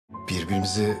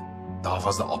birbirimizi daha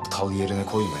fazla aptal yerine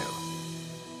koymayalım.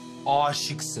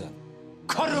 Aşıksın.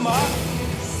 Karıma!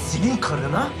 Senin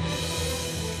karına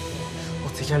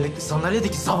o tekerlekli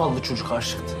sandalyedeki zavallı çocuk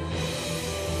aşıktı.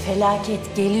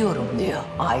 Felaket geliyorum diyor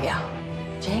Agah.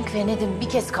 Cenk ve Nedim bir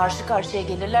kez karşı karşıya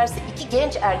gelirlerse iki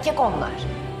genç erkek onlar.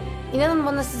 İnanın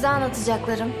bana size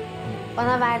anlatacaklarım.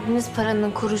 Bana verdiğiniz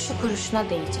paranın kuruşu kuruşuna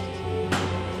değecek.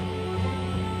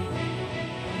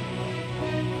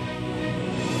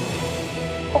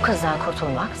 O kazan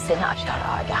kurtulmak seni aşar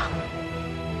Agah.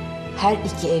 Her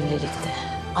iki evlilikte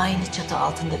aynı çatı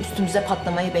altında üstümüze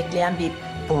patlamayı bekleyen bir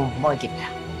bomba gibi.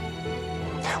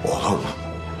 Oğlum.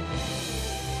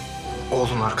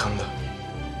 Oğlun arkanda.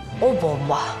 O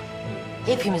bomba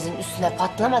hepimizin üstüne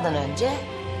patlamadan önce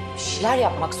bir şeyler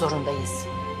yapmak zorundayız.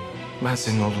 Ben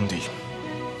senin oğlun değilim.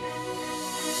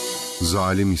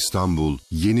 Zalim İstanbul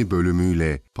yeni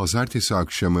bölümüyle pazartesi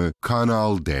akşamı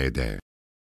Kanal D'de.